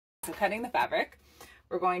So cutting the fabric,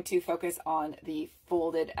 we're going to focus on the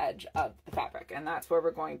folded edge of the fabric, and that's where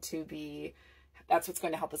we're going to be, that's what's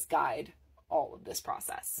going to help us guide all of this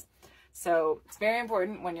process. So it's very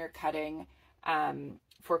important when you're cutting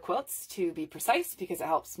for quilts to be precise, because it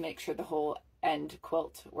helps make sure the whole end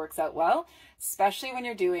quilt works out well, especially when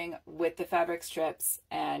you're doing with the fabric strips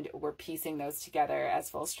and we're piecing those together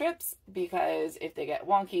as full strips, because if they get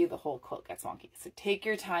wonky, the whole quilt gets wonky. So take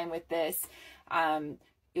your time with this.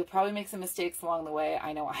 You'll probably make some mistakes along the way.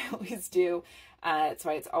 I know I always do. That's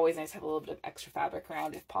why it's always nice to have a little bit of extra fabric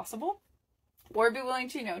around if possible. Or be willing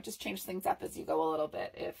to, you know, just change things up as you go a little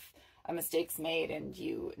bit. If a mistake's made and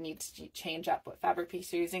you need to change up what fabric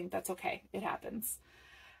piece you're using, that's okay. It happens.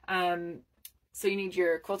 So you need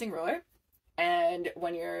your quilting ruler. And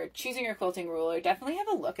when you're choosing your quilting ruler, definitely have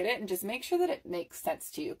a look at it and just make sure that it makes sense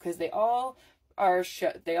to you, because they all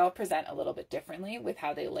present a little bit differently with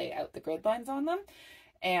how they lay out the grid lines on them.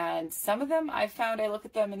 And some of them I've found I look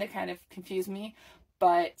at them and they kind of confuse me,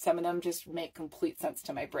 but some of them just make complete sense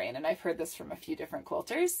to my brain. And I've heard this from a few different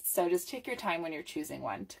quilters. So just take your time when you're choosing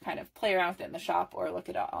one to kind of play around with it in the shop or look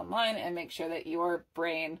it up online and make sure that your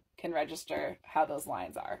brain can register how those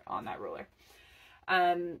lines are on that ruler.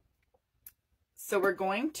 So we're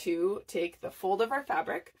going to take the fold of our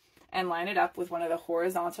fabric and line it up with one of the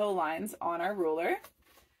horizontal lines on our ruler.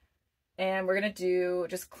 And we're going to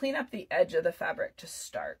just clean up the edge of the fabric to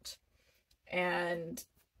start. And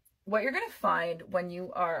what you're going to find when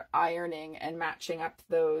you are ironing and matching up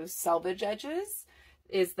those selvage edges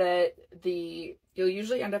is that you'll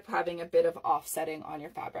usually end up having a bit of offsetting on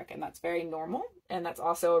your fabric, and that's very normal. And that's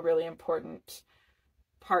also a really important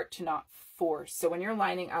part to not force. So when you're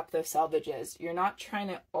lining up those selvages, you're not trying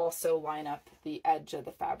to also line up the edge of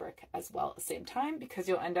the fabric as well at the same time, because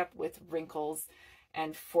you'll end up with wrinkles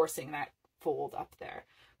and forcing that fold up there.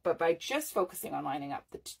 But by just focusing on lining up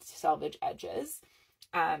the selvage edges,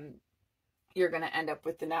 you're going to end up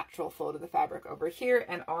with the natural fold of the fabric over here,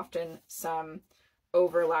 and often some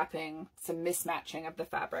overlapping, some mismatching of the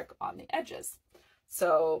fabric on the edges.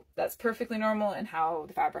 So that's perfectly normal and how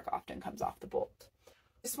the fabric often comes off the bolt.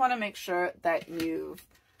 Just want to make sure that you've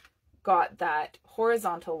got that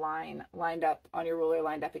horizontal line lined up on your ruler,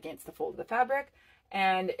 lined up against the fold of the fabric.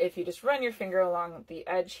 And if you just run your finger along the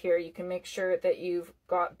edge here, you can make sure that you've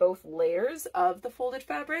got both layers of the folded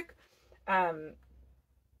fabric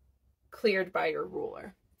cleared by your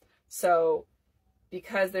ruler. So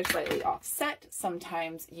because they're slightly offset,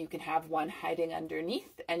 sometimes you can have one hiding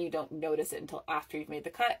underneath and you don't notice it until after you've made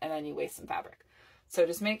the cut, and then you waste some fabric. So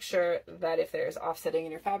just make sure that if there's offsetting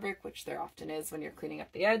in your fabric, which there often is when you're cleaning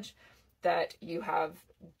up the edge, that you have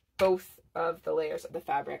both of the layers of the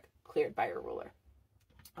fabric cleared by your ruler.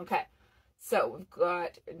 Okay, so we've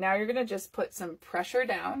got, now you're going to just put some pressure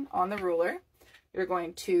down on the ruler. You're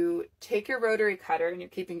going to take your rotary cutter, and you're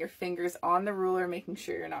keeping your fingers on the ruler, making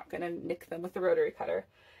sure you're not going to nick them with the rotary cutter.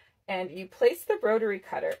 And you place the rotary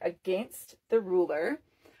cutter against the ruler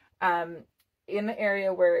in the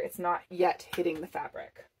area where it's not yet hitting the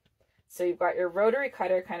fabric. So you've got your rotary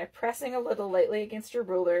cutter kind of pressing a little lightly against your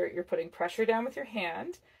ruler. You're putting pressure down with your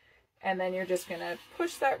hand, and then you're just going to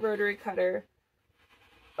push that rotary cutter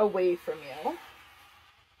away from you.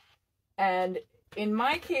 And in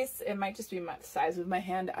my case, it might just be the size of my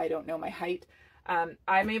hand. I don't know my height.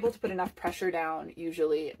 I'm able to put enough pressure down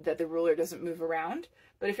usually that the ruler doesn't move around.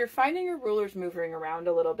 But if you're finding your ruler's moving around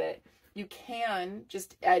a little bit, you can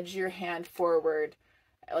just edge your hand forward,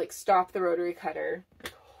 like stop the rotary cutter,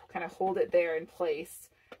 kind of hold it there in place,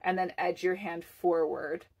 and then edge your hand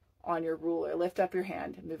forward on your ruler. Lift up your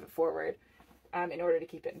hand and move it forward in order to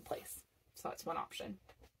keep it in place. So that's one option.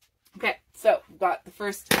 Okay, so we've got the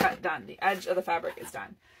first cut done. The edge of the fabric is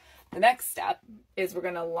done. The next step is we're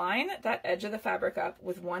going to line that edge of the fabric up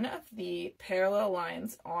with one of the parallel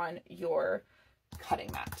lines on your cutting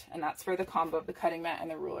mat. And that's where the combo of the cutting mat and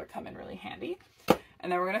the ruler come in really handy. And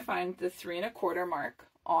then we're going to find the 3 1/4 mark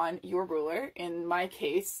on your ruler. In my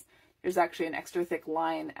case, there's actually an extra thick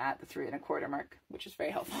line at the 3 1/4 mark, which is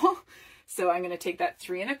very helpful. So I'm going to take that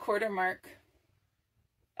 3 1/4 mark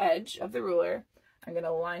edge of the ruler. I'm going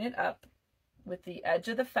to line it up with the edge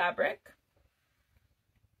of the fabric.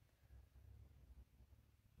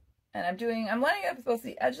 And I'm lining it up with both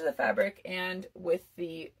the edge of the fabric and with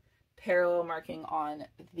the parallel marking on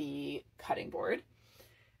the cutting board.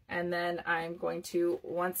 And then I'm going to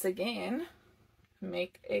once again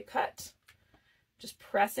make a cut, just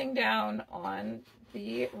pressing down on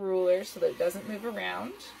the ruler so that it doesn't move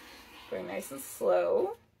around, going nice and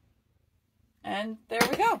slow. And there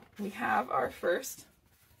we go. We have our first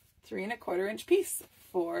 3 1/4 inch piece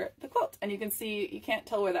for the quilt. And you can see, you can't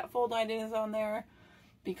tell where that fold line is on there,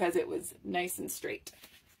 because it was nice and straight.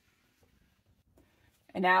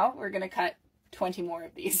 And now we're going to cut 20 more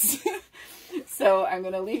of these. So I'm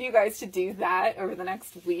going to leave you guys to do that over the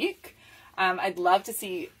next week. I'd love to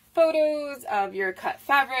see photos of your cut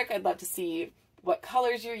fabric. I'd love to see what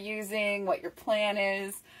colors you're using, what your plan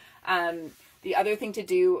is. The other thing to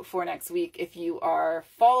do for next week, if you're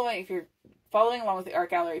following along with the art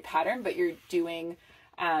gallery pattern, but you're doing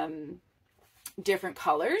different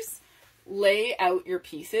colors, lay out your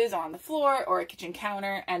pieces on the floor or a kitchen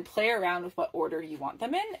counter and play around with what order you want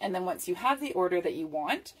them in. And then once you have the order that you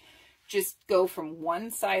want, just go from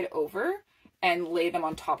one side over and lay them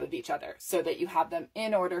on top of each other so that you have them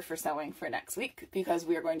in order for sewing for next week, because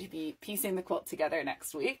we are going to be piecing the quilt together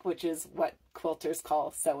next week, which is what quilters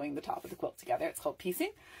call sewing the top of the quilt together. It's called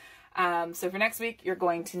piecing. So for next week, you're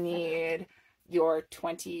going to need your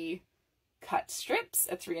 20 cut strips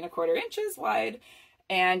at 3 1/4 inches wide,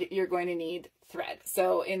 and you're going to need thread.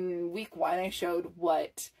 So in week 1, I showed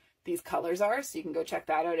what these colors are, so you can go check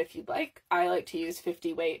that out if you'd like. I like to use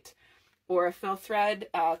 50 weight or fill thread,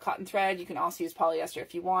 cotton thread. You can also use polyester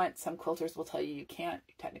if you want. Some quilters will tell you you can't.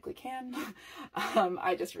 You technically can.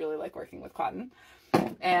 I just really like working with cotton.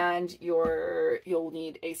 And you'll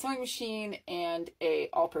need a sewing machine and a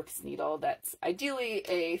all-purpose needle that's ideally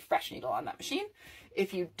a fresh needle on that machine.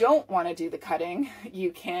 If you don't want to do the cutting,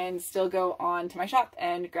 you can still go on to my shop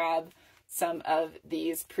and grab some of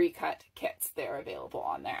these pre-cut kits. They're available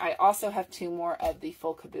on there. I also have 2 more of the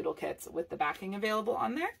full caboodle kits with the backing available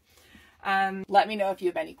on there. Let me know if you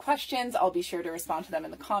have any questions. I'll be sure to respond to them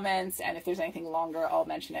in the comments, and if there's anything longer, I'll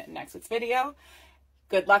mention it in next week's video.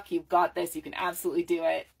 Good luck, you've got this, you can absolutely do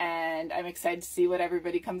it, and I'm excited to see what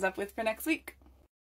everybody comes up with for next week.